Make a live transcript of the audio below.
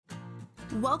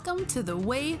Welcome to The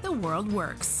Way the World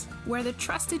Works, where the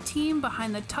trusted team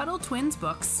behind the Tuttle Twins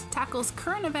books tackles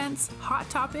current events, hot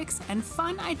topics, and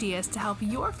fun ideas to help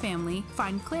your family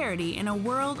find clarity in a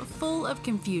world full of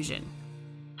confusion.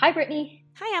 Hi, Brittany.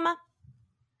 Hi, Emma.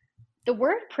 The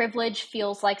word privilege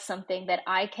feels like something that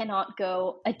I cannot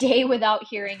go a day without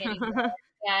hearing anymore.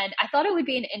 And I thought it would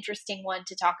be an interesting one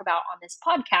to talk about on this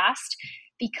podcast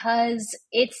because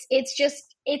it's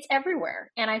everywhere.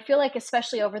 And I feel like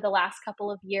especially over the last couple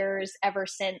of years, ever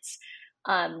since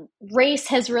race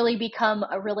has really become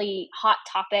a really hot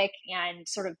topic, and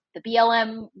sort of the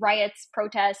BLM riots,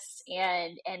 protests,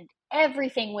 and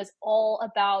everything was all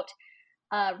about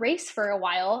race for a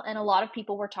while, and a lot of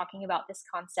people were talking about this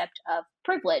concept of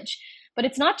privilege. But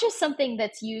it's not just something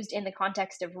that's used in the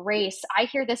context of race. I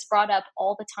hear this brought up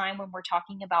all the time when we're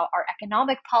talking about our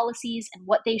economic policies and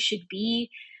what they should be.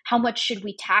 How much should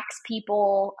we tax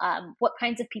people? What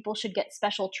kinds of people should get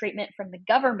special treatment from the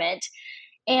government?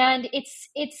 And it's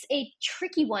a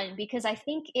tricky one because I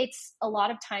think it's a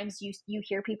lot of times you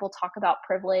hear people talk about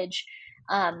privilege,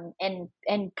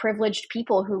 and privileged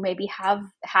people who maybe have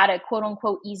had a quote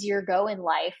unquote easier go in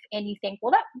life, and you think,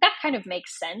 well, that kind of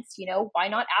makes sense. Why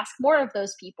not ask more of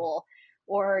those people?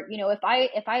 Or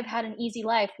if I've had an easy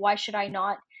life, why should I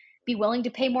not be willing to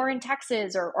pay more in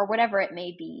taxes, or whatever it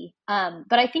may be?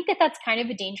 But I think that that's kind of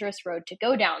a dangerous road to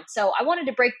go down. So I wanted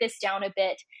to break this down a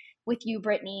bit with you,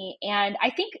 Brittany. And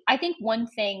I think one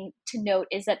thing to note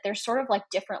is that there's sort of like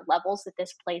different levels that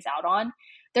this plays out on.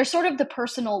 There's sort of the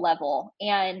personal level,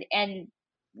 and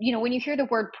when you hear the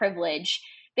word privilege,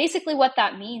 basically what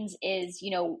that means is,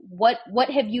 what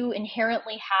have you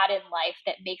inherently had in life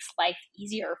that makes life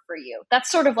easier for you? That's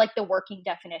sort of like the working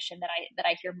definition that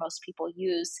I hear most people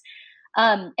use.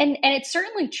 And it's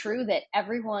certainly true that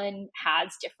everyone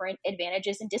has different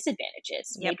advantages and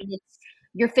disadvantages. Yep. Maybe it's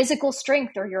your physical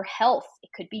strength or your health.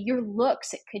 It could be your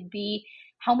looks. It could be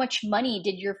how much money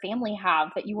did your family have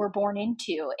that you were born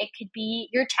into. It could be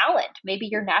your talent. Maybe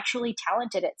you're naturally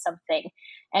talented at something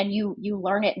and you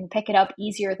learn it and pick it up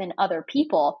easier than other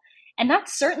people. And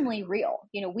that's certainly real.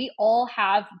 We all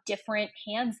have different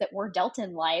hands that we're dealt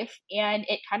in life, and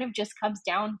it kind of just comes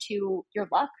down to your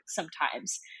luck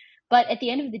sometimes. But at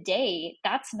the end of the day,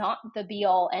 that's not the be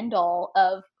all end all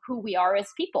of who we are as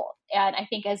people. And I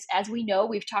think as we know,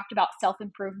 we've talked about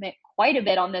self-improvement quite a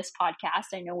bit on this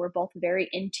podcast. I know we're both very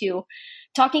into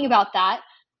talking about that.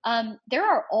 There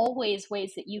are always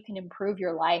ways that you can improve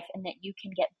your life and that you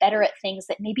can get better at things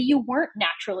that maybe you weren't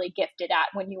naturally gifted at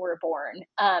when you were born.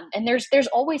 And there's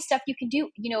always stuff you can do.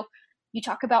 You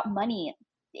talk about money.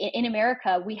 In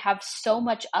America, we have so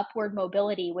much upward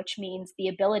mobility, which means the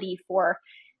ability for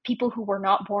people who were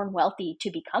not born wealthy to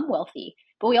become wealthy.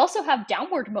 But we also have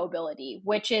downward mobility,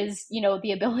 which is,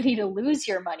 the ability to lose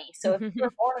your money. So if you're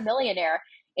born a millionaire,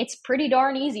 it's pretty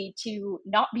darn easy to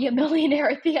not be a millionaire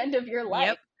at the end of your life.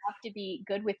 Yep. You have to be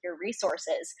good with your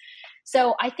resources.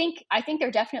 So I think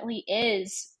there definitely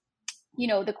is,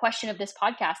 the question of this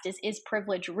podcast is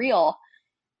privilege real?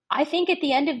 I think at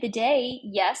the end of the day,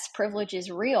 yes, privilege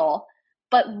is real.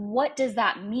 But what does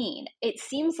that mean? It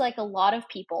seems like a lot of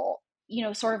people,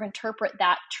 sort of interpret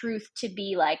that truth to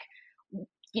be like,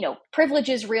 privilege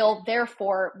is real,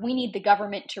 therefore we need the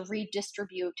government to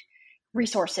redistribute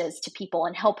resources to people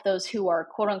and help those who are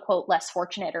quote unquote less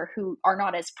fortunate or who are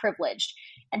not as privileged.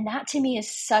 And that to me is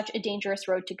such a dangerous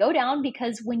road to go down,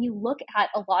 because when you look at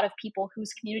a lot of people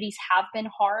whose communities have been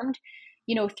harmed,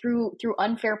 through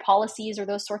unfair policies or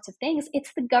those sorts of things,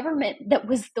 it's the government that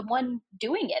was the one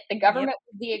doing it. The government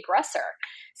was the aggressor.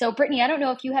 So Brittany, I don't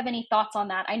know if you have any thoughts on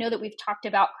that. I know that we've talked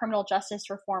about criminal justice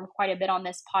reform quite a bit on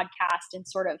this podcast and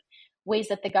sort of ways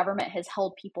that the government has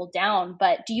held people down.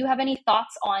 But do you have any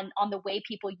thoughts on the way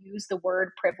people use the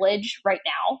word privilege right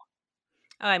now?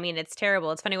 Oh, I mean, it's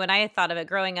terrible. It's funny, when I thought of it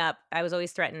growing up, I was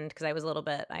always threatened because I was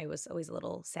always a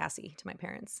little sassy to my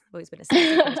parents. I've always been a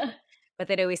sassy person. But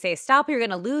they'd always say, stop, you're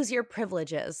going to lose your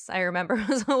privileges. I remember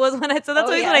was when so that's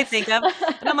always what I think of.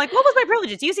 And I'm like, what was my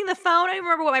privileges? Using the phone? I don't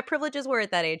remember what my privileges were at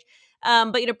that age.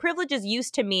 But privileges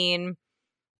used to mean,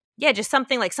 just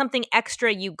something like something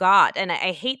extra you got. And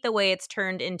I hate the way it's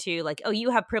turned into like, oh, you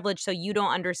have privilege, so you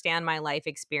don't understand my life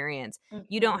experience. Mm-hmm.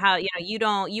 You don't have,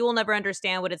 you will never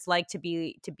understand what it's like to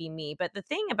be me. But the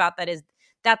thing about that is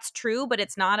that's true, but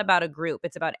it's not about a group.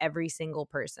 It's about every single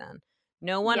person.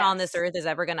 No one on this earth is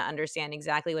ever going to understand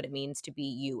exactly what it means to be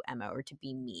you, Emma, or to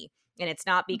be me. And it's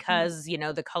not because,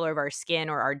 the color of our skin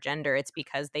or our gender. It's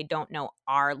because they don't know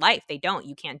our life. They don't.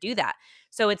 You can't do that.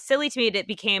 So it's silly to me that it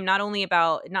became not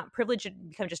privilege, it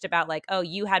become just about like, oh,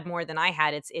 you had more than I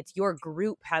had. It's your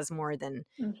group has more than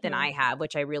I have,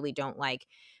 which I really don't like.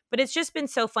 But it's just been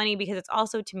so funny because it's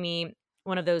also, to me,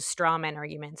 one of those straw man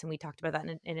arguments, and we talked about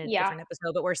that in a Yeah. different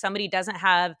episode, but where somebody doesn't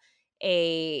have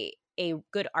a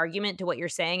good argument to what you're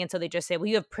saying, and so they just say, well,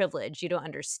 you have privilege, you don't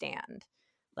understand.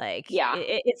 Like, Yeah.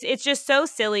 it's just so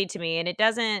silly to me, and it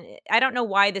doesn't, I don't know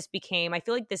why this became, I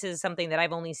feel like this is something that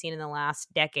I've only seen in the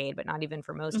last decade, but not even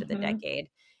for most of the decade.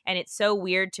 And it's so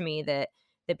weird to me that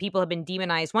people have been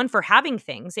demonized, one, for having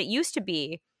things. It used to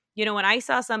be, you know, when I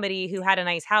saw somebody who had a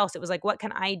nice house, it was like, what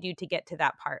can I do to get to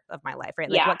that part of my life, right?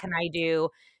 Like, Yeah. what can I do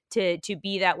to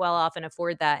be that well off and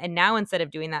afford that? And now, instead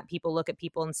of doing that, people look at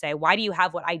people and say, why do you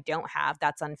have what I don't have?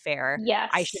 That's unfair. Yes.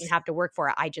 I shouldn't have to work for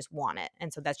it. I just want it.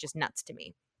 And so that's just nuts to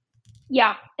me.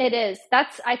 Yeah, it is.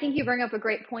 I think you bring up a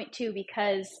great point too,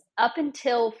 because up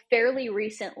until fairly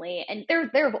recently, and there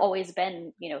have always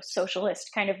been, you know,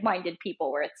 socialist kind of minded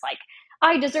people where it's like,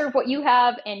 I deserve what you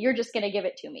have and you're just going to give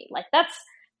it to me. Like that's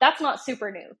not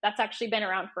super new. That's actually been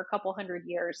around for a couple hundred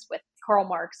years with Karl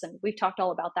Marx, and we've talked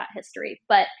all about that history.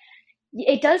 But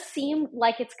it does seem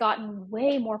like it's gotten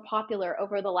way more popular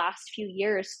over the last few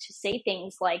years to say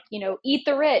things like, you know, eat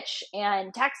the rich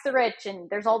and tax the rich, and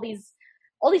there's all these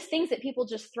things that people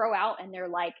just throw out, and they're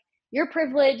like, you're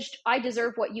privileged, I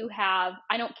deserve what you have,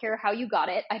 I don't care how you got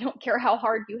it, I don't care how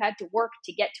hard you had to work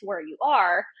to get to where you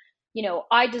are, you know,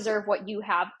 I deserve what you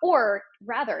have. Or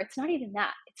rather, it's not even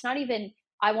that. It's not even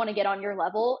I want to get on your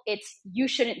level, it's you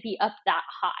shouldn't be up that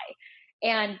high.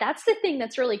 And that's the thing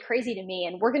that's really crazy to me.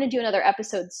 And we're going to do another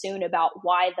episode soon about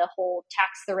why the whole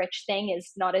tax the rich thing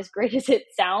is not as great as it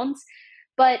sounds.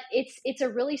 But it's a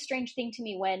really strange thing to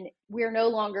me when we're no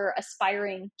longer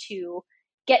aspiring to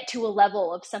get to a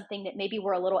level of something that maybe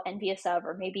we're a little envious of,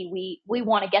 or maybe we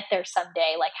want to get there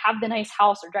someday, like have the nice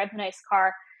house or drive the nice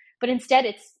car. But instead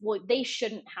it's, well, they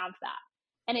shouldn't have that.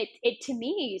 And it to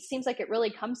me seems like it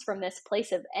really comes from this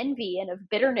place of envy and of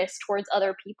bitterness towards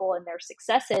other people and their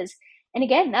successes. And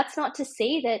again, that's not to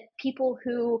say that people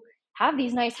who have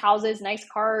these nice houses, nice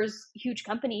cars, huge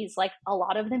companies, like a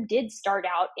lot of them did start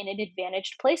out in an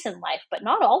advantaged place in life, but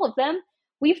not all of them.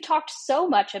 We've talked so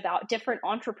much about different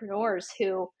entrepreneurs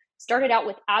who started out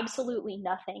with absolutely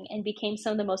nothing and became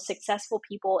some of the most successful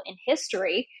people in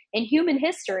history, in human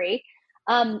history,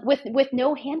 with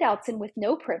no handouts and with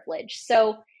no privilege.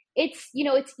 So it's, you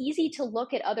know, it's easy to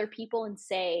look at other people and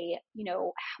say, you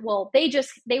know, well, they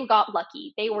got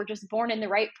lucky, they were just born in the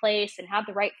right place and had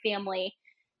the right family.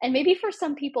 And maybe for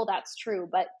some people that's true,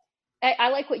 but I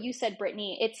like what you said,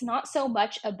 Brittany. It's not so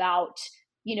much about,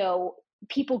 you know,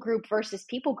 people group versus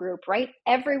people group, right?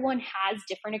 Everyone has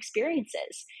different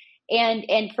experiences.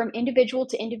 And from individual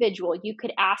to individual, you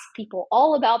could ask people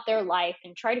all about their life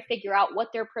and try to figure out what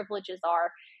their privileges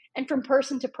are. And from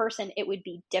person to person, it would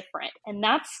be different. And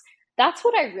that's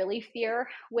what I really fear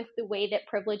with the way that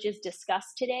privilege is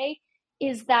discussed today,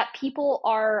 is that people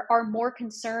are more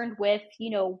concerned with, you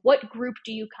know, what group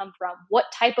do you come from? What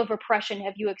type of oppression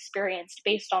have you experienced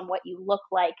based on what you look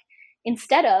like?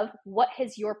 Instead of what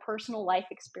has your personal life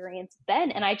experience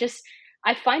been? And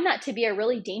I find that to be a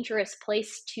really dangerous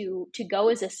place to go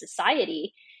as a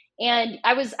society. And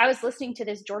I was listening to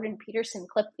this Jordan Peterson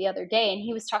clip the other day, and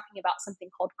he was talking about something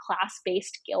called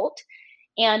class-based guilt.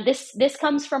 And this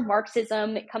comes from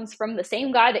Marxism. It comes from the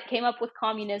same guy that came up with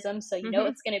communism. So, you know,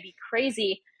 it's going to be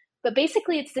crazy. But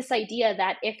basically, it's this idea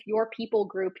that if your people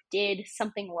group did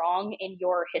something wrong in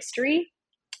your history,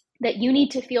 that you need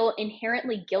to feel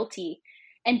inherently guilty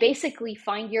and basically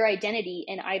find your identity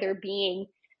in either being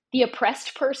the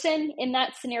oppressed person in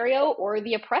that scenario or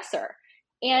the oppressor.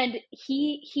 And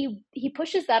he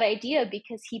pushes that idea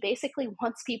because he basically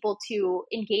wants people to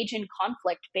engage in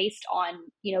conflict based on,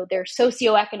 you know, their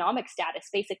socioeconomic status.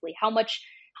 Basically, how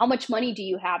much money do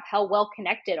you have? How well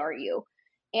connected are you?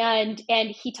 And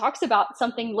he talks about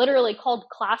something literally called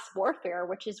class warfare,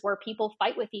 which is where people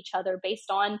fight with each other based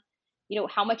on, you know,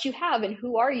 how much you have and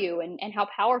who are you and how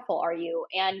powerful are you.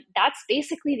 And that's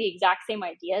basically the exact same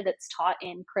idea that's taught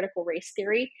in critical race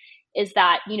theory, is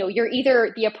that, you know, you're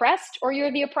either the oppressed or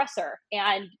you're the oppressor.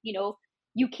 And, you know,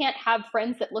 you can't have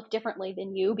friends that look differently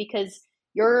than you because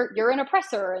you're an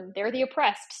oppressor and they're the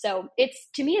oppressed. So it's,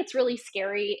 to me, it's really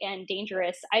scary and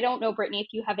dangerous. I don't know, Brittany, if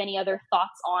you have any other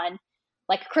thoughts on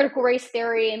like critical race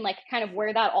theory and like kind of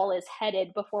where that all is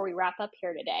headed before we wrap up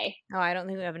here today. Oh, I don't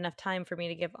think we have enough time for me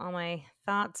to give all my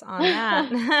thoughts on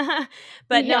that.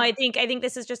 But no, I think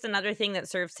this is just another thing that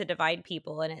serves to divide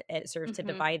people, and it serves to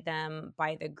divide them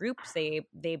by the groups they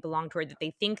belong to, or that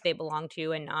they think they belong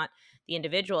to, and not the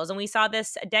individuals. And we saw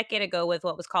this a decade ago with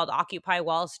what was called Occupy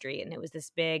Wall Street, and it was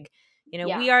this big You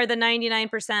know, we are the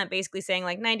 99%, basically saying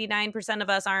like 99% of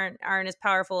us aren't as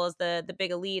powerful as the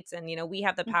big elites. And, you know, we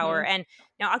have the power. And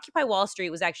now Occupy Wall Street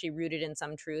was actually rooted in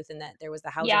some truth in that there was the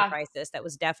housing crisis that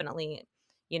was definitely,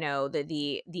 you know,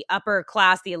 the upper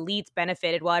class, the elites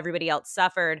benefited while everybody else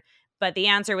suffered. But the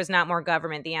answer was not more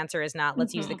government. The answer is not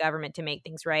let's use the government to make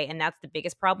things right. And that's the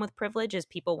biggest problem with privilege is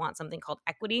people want something called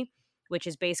equity, which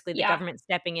is basically the government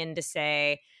stepping in to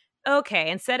say, okay,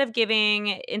 instead of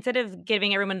giving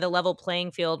everyone the level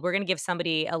playing field, we're going to give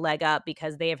somebody a leg up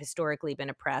because they have historically been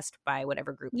oppressed by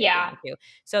whatever group they belong to.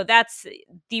 So that's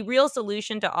the real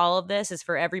solution to all of this is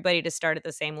for everybody to start at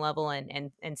the same level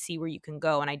and see where you can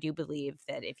go. And I do believe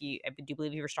that if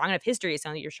you're strong enough, history is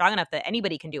something that you're strong enough that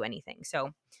anybody can do anything.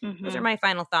 So those are my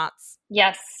final thoughts.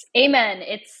 Yes. Amen.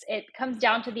 It comes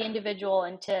down to the individual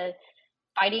and to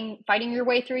fighting your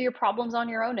way through your problems on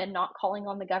your own and not calling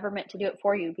on the government to do it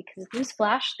for you, because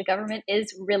newsflash, the government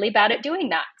is really bad at doing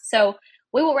that. So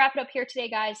we will wrap it up here today,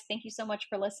 guys. Thank you so much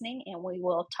for listening, and we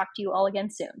will talk to you all again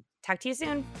soon. Talk to you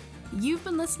soon. You've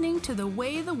been listening to The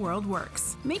Way the World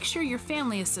Works. Make sure your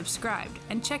family is subscribed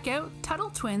and check out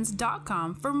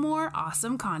TuttleTwins.com for more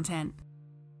awesome content.